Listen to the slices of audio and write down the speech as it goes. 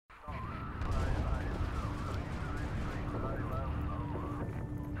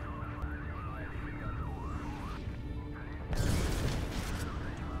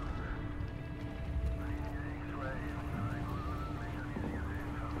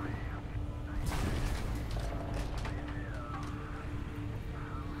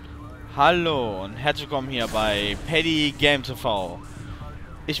Hallo und herzlich willkommen hier bei PaddyGameTV.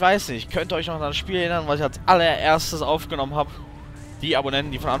 Ich weiß nicht, könnt ihr euch noch an das Spiel erinnern, was ich als allererstes aufgenommen habe? Die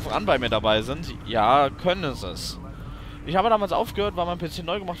Abonnenten, die von Anfang an bei mir dabei sind, ja, können es. Ich habe damals aufgehört, weil mein PC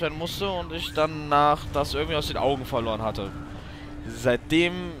neu gemacht werden musste und ich danach das irgendwie aus den Augen verloren hatte.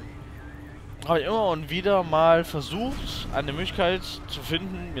 Seitdem habe ich immer und wieder mal versucht, eine Möglichkeit zu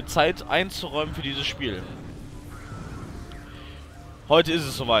finden, mir Zeit einzuräumen für dieses Spiel. Heute ist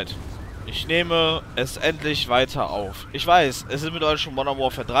es soweit. Ich nehme es endlich weiter auf. Ich weiß, es ist mittlerweile schon Modern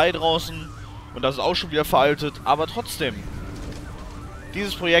Warfare 3 draußen und das ist auch schon wieder veraltet, aber trotzdem.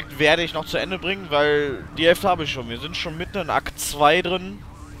 Dieses Projekt werde ich noch zu Ende bringen, weil die Hälfte habe ich schon. Wir sind schon mitten in Akt 2 drin.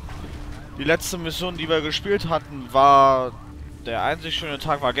 Die letzte Mission, die wir gespielt hatten, war... Der einzig schöne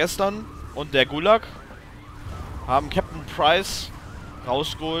Tag war gestern und der Gulag. Haben Captain Price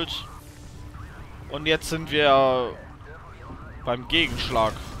rausgeholt. Und jetzt sind wir beim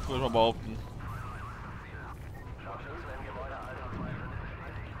Gegenschlag, würde ich mal behaupten.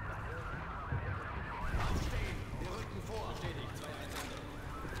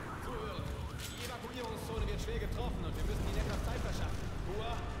 Die Evakuierungszone wird schwer getroffen und wir müssen ihnen etwas Zeit verschaffen.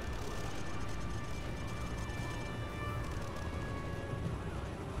 Ruhe!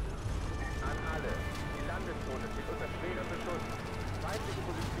 An alle. Die Landezone steht unter schwerem Beschuss. Feindliche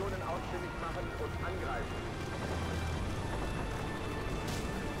Positionen ausfindig machen und angreifen.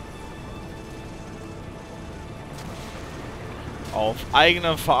 Auf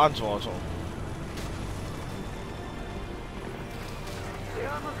eigene Verantwortung. Sie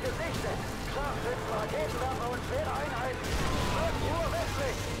haben uns gesichtet. Schlachfeld, Raketenwerfer und schwere Einheiten. 12 Uhr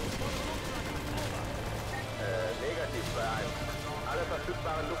westlich. Negativ 2-1. Alle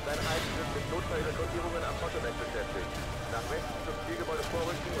verfügbaren Lufteinheiten sind mit Notfallrekrutierungen am Potomac beschäftigt. Nach Westen zum Zielgebäude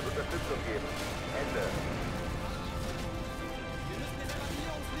vorrücken und Unterstützung geben. Ende.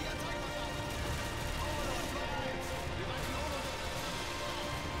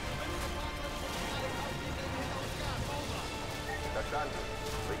 Verstanden.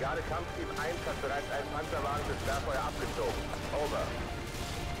 Brigade Kampfteam 1 hat bereits einen Panzerwagen für Sperrfeuer abgezogen. Over.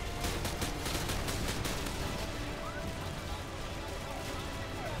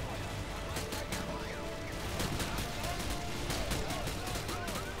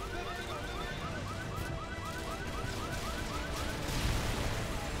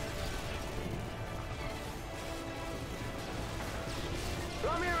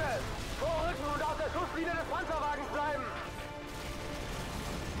 Ramirez! Vorrücken und auf der Schusslinie des Panzerwagens bleiben!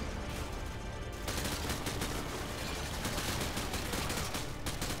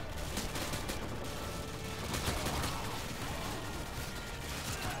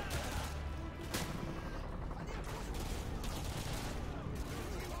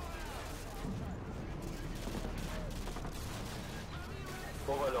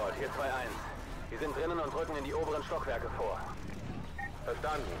 Overlord, hier 2-1. Wir sind drinnen und drücken in die oberen Stockwerke vor.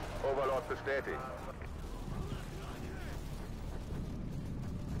 Verstanden. Overlord bestätigt.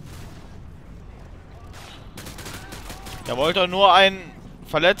 Der wollte nur einen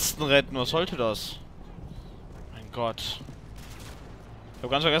Verletzten retten. Was sollte das? Mein Gott. Ich habe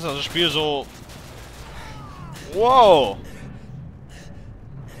ganz vergessen, dass das Spiel so... Wow!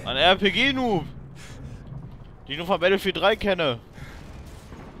 Ein RPG-Noob! Die ich nur von Battlefield 3 kenne.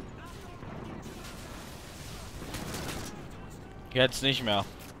 Jetzt nicht mehr.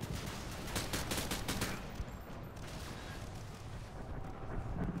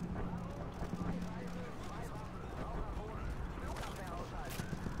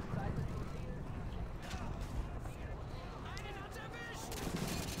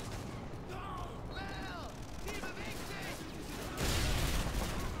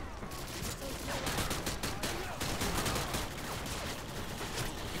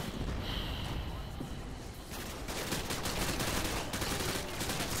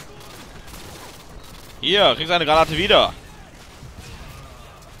 Hier, kriegst eine Granate wieder.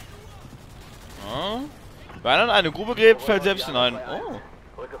 Ja. Wer dann eine Grube gräbt, fällt selbst hinein.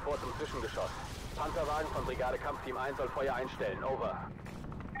 Oh. Rücke vor zum Zwischengeschoss. Panzerwagen von Brigade Kampfteam 1 soll Feuer einstellen. Over.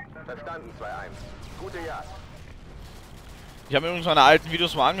 Verstanden, 2-1. Gute Jagd. Ich habe mir übrigens meine alten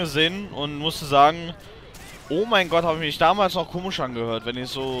Videos mal angesehen und musste sagen, oh mein Gott, habe ich mich damals noch komisch angehört, wenn ich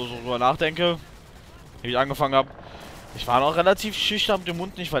so drüber nachdenke, wie ich angefangen habe. Ich war noch relativ schüchtern, hab den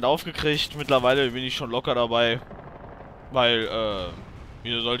Mund nicht weit aufgekriegt. Mittlerweile bin ich schon locker dabei. Weil,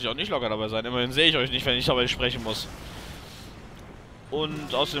 wieso sollte ich auch nicht locker dabei sein? Immerhin sehe ich euch nicht, wenn ich dabei sprechen muss.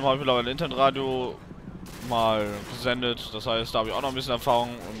 Und außerdem habe ich mittlerweile ein Internetradio mal gesendet. Das heißt, da habe ich auch noch ein bisschen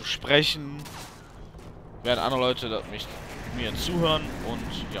Erfahrung im Sprechen. Während andere Leute mir zuhören.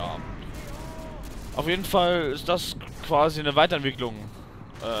 Und ja. Auf jeden Fall ist das quasi eine Weiterentwicklung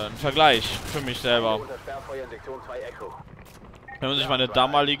ein Vergleich für mich selber. Unter Sperrfeuer in Sektion 2 Echo. Wenn man sich meine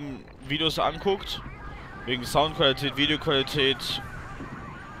damaligen Videos anguckt, wegen Soundqualität, Videoqualität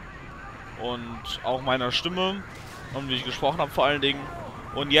und auch meiner Stimme und wie ich gesprochen habe vor allen Dingen,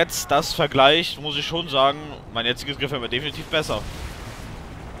 und jetzt das vergleicht, muss ich schon sagen, mein jetziges gefällt mir definitiv besser.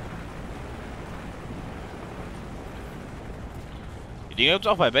 Die Dinger gibt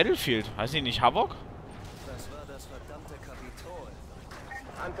es auch bei Battlefield. Heißt die nicht Havoc? Das war das verdammte Kapitol.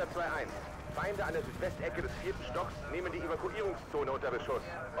 Panzer 2-1. Feinde an der Südwestecke des 4. Stocks nehmen die Evakuierungszone unter Beschuss.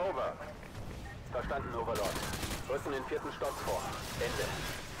 Over. Verstanden, Overlord. Rücken den 4. Stock vor. Ende.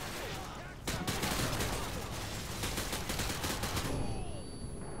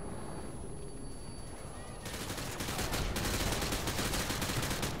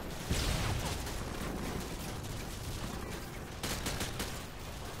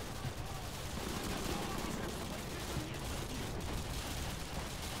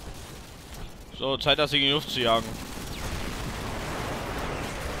 So, Zeit, das Ding in die Luft zu jagen.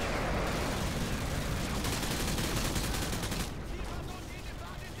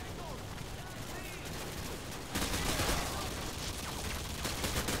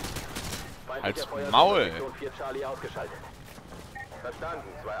 Halt's Maul! Sektion 4 Charlie ausgeschaltet. Verstanden,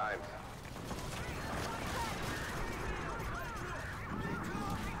 2-1.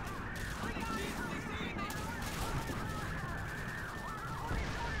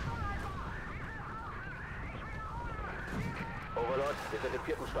 Overlord, wir sind im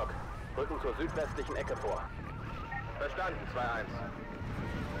 4. Stock. Rücken zur südwestlichen Ecke vor. Verstanden, 2-1.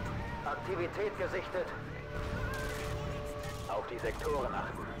 Aktivität gesichtet. Auf die Sektoren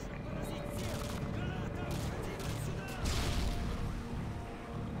achten.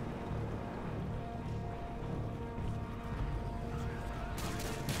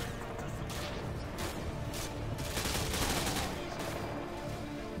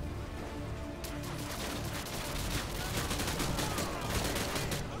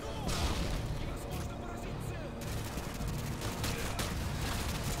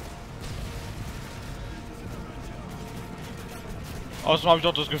 Außerdem habe ich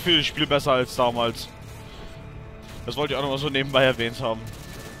doch das Gefühl, ich spiele besser als damals. Das wollte ich auch noch mal so nebenbei erwähnt haben.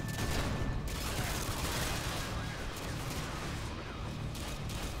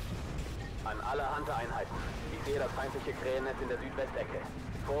 An alle Hunter-Einheiten. Ich sehe das feindliche Krähennetz in der Südwestecke.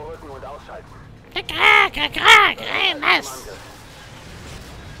 Vorrücken und ausschalten. Krähennest!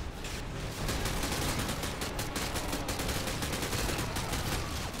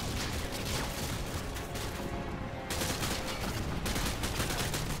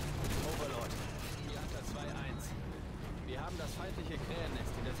 Overlord, Jagd 2-1. Wir haben das feindliche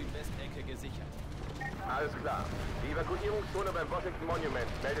Krähennest in der Südwestecke gesichert. Alles klar. Die Evakuierungszone beim Washington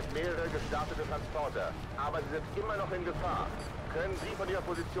Monument meldet mehrere gestartete Transporter. Aber sie sind immer noch in Gefahr. Können Sie von Ihrer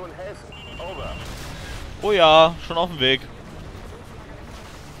Position helfen? Over. Oh ja, schon auf dem Weg.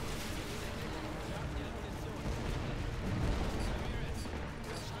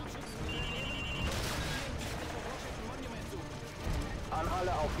 An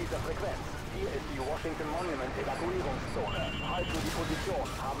alle auf dieser Frequenz. Hier ist die Washington Monument Evakuierungszone. Halten die Position,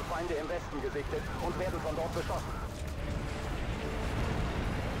 haben Feinde im Westen gesichtet und werden von dort beschossen.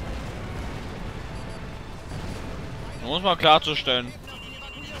 Muss mal klarzustellen.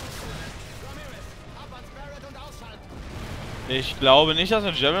 Ich glaube nicht, dass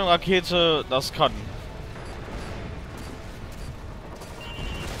eine Javelin-Rakete das kann.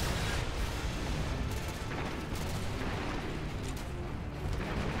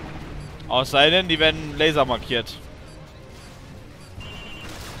 Es sei denn, die werden Laser markiert.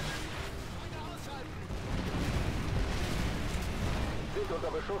 Sind unter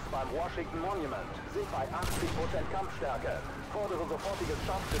Beschuss beim Washington Monument. Sind bei 80% Kampfstärke. Fordere sofortiges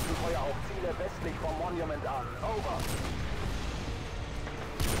Scharfschützenfeuer auf Ziele westlich vom Monument an. Over.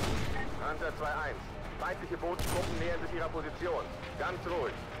 Hunter 2-1. Feindliche Bodentruppen nähern sich ihrer Position. Ganz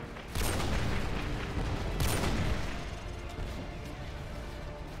ruhig.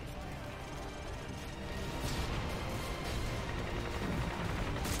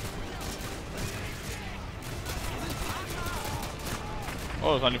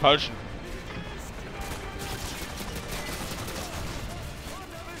 Oh, das waren die falschen.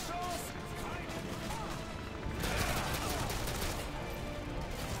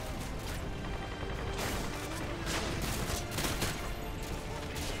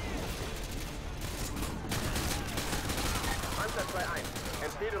 Panzer 2-1.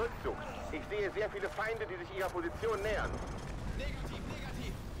 Empfehle Rückzug. Ich sehe sehr viele Feinde, die sich ihrer Position nähern. Negativ,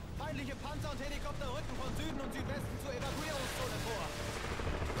 negativ. Feindliche Panzer und Helikopter rücken von Süden und Südwesten zur Evakuierungszone vor.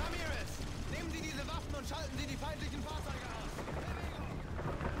 Ramirez, nehmen Sie diese Waffen und schalten Sie die feindlichen Fahrzeuge aus. Bewegung!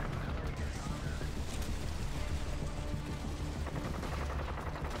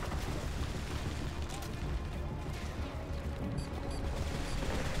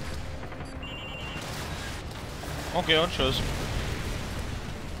 Okay, und tschüss.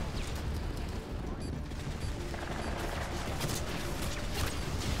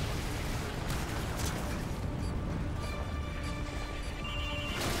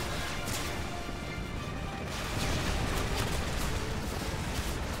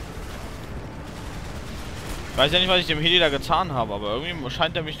 Ich weiß ja nicht, was ich dem Heli da getan habe, aber irgendwie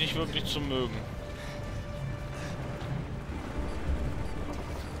scheint er mich nicht wirklich zu mögen.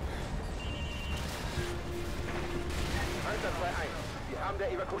 Panzer 2-1. Sie haben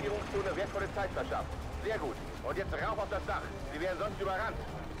der Evakuierungszone wertvolle Zeit verschafft. Sehr gut. Und jetzt rauf auf das Dach. Sie werden sonst überrannt.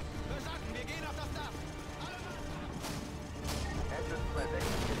 Verstanden, wir gehen auf das Dach. Engine 26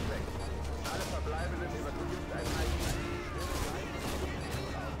 alle verbleibenden Evakuierungseinheiten.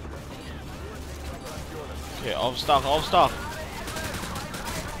 Okay, aufs Dach, aufs Dach.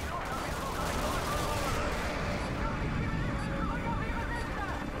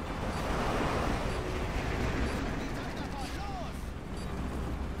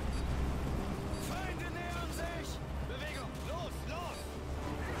 Feinde nähern sich. Bewegung, los, los.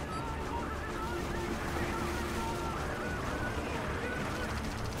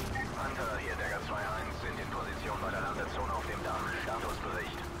 Hunter, hier Dagger 2-1, sind in Position bei der Landezone auf dem Dach.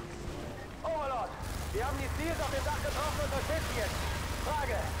 Statusbericht. Overlord, wir haben die Ziele auf dem Dach getroffen und unterstützen jetzt.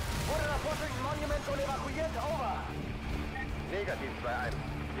 Frage, wurde das Washington Monument schon evakuiert? Over. Negativ 2-1.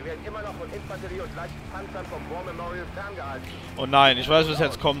 Sie werden immer noch von Infanterie und leichten Panzern vom War Memorial ferngehalten. Oh nein, ich weiß, was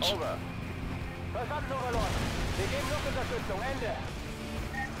jetzt kommt. Over. Verstanden, Overlord. Wir geben Luftunterstützung. Ende.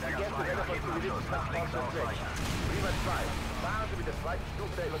 Die erste Welle von Zivilisten Transport ist weg. River 2, fahren Sie mit der zweiten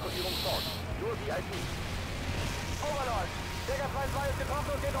Stufe der Evakuierung fort. Nur VIP. Overlord, Dagger 2-2 ist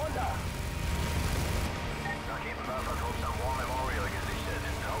getroffen und geht runter. Raketenwerfertrupps am War Memorial gesichtet.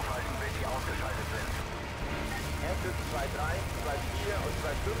 Aufhalten, bis sie ausgeschaltet sind. Active 2-3, 2-4 und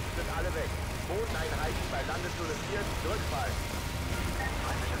 2-5 sind alle weg. Bodeneinheiten bei Landezone 4 zurückfallen.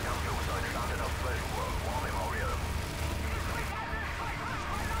 Feindliches Kampfflugzeug startet auf 12 Uhr. War Memorial.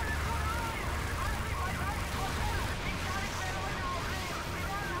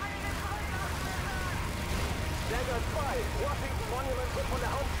 Dagger 2, Washington Monument wird von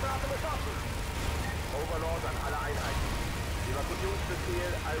der Hauptstraße beschossen. Overlord an alle Einheiten.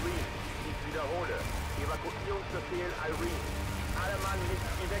 Evakuierungsbefehl Irene. Ich wiederhole. Evakuierungsbefehl Irene. Alle Mann, nicht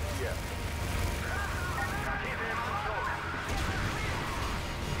wie weg hier. Rakete im Anflug.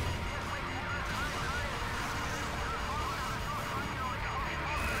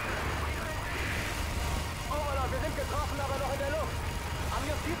 Overlord, wir sind getroffen, aber noch in der Luft. Am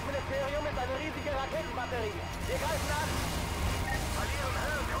Justizministerium ist eine riesige Raketenbatterie. Wir greifen an. Verlieren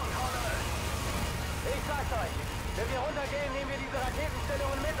Höhenkontrolle. Ich sag's euch. Wenn wir runtergehen, nehmen wir diese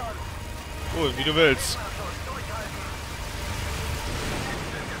Raketenstellungen mit uns. Cool, wie du willst.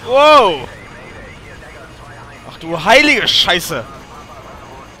 Wow! Ach du heilige Scheiße!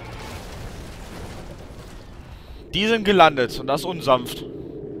 Die sind gelandet und das unsanft.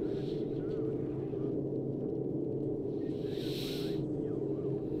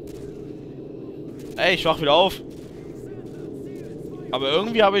 Ey, ich wach wieder auf. Aber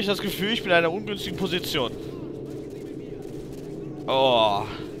irgendwie habe ich das Gefühl, ich bin in einer ungünstigen Position. Oh,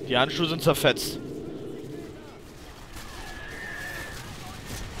 die Handschuhe sind zerfetzt.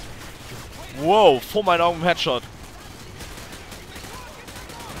 Wow, vor meinen Augen Headshot.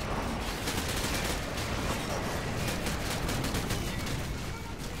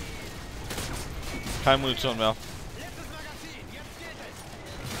 Keine Munition mehr. Letztes Magazin, jetzt geht es.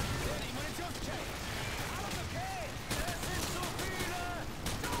 Die Munitionscheck. Alles okay. Es sind zu viele.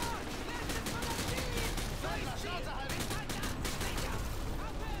 Schnauze halten.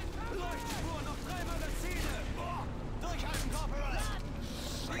 Leuchtspur, noch 3 Magazine. Durchhalten, Corporal.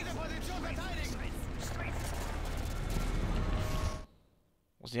 Diese Position verteidigen.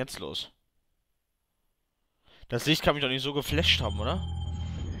 Was ist denn jetzt los? Das Licht kann mich doch nicht so geflasht haben, oder?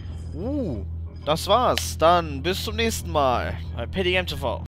 Das war's. Dann bis zum nächsten Mal bei PaddyGameTV.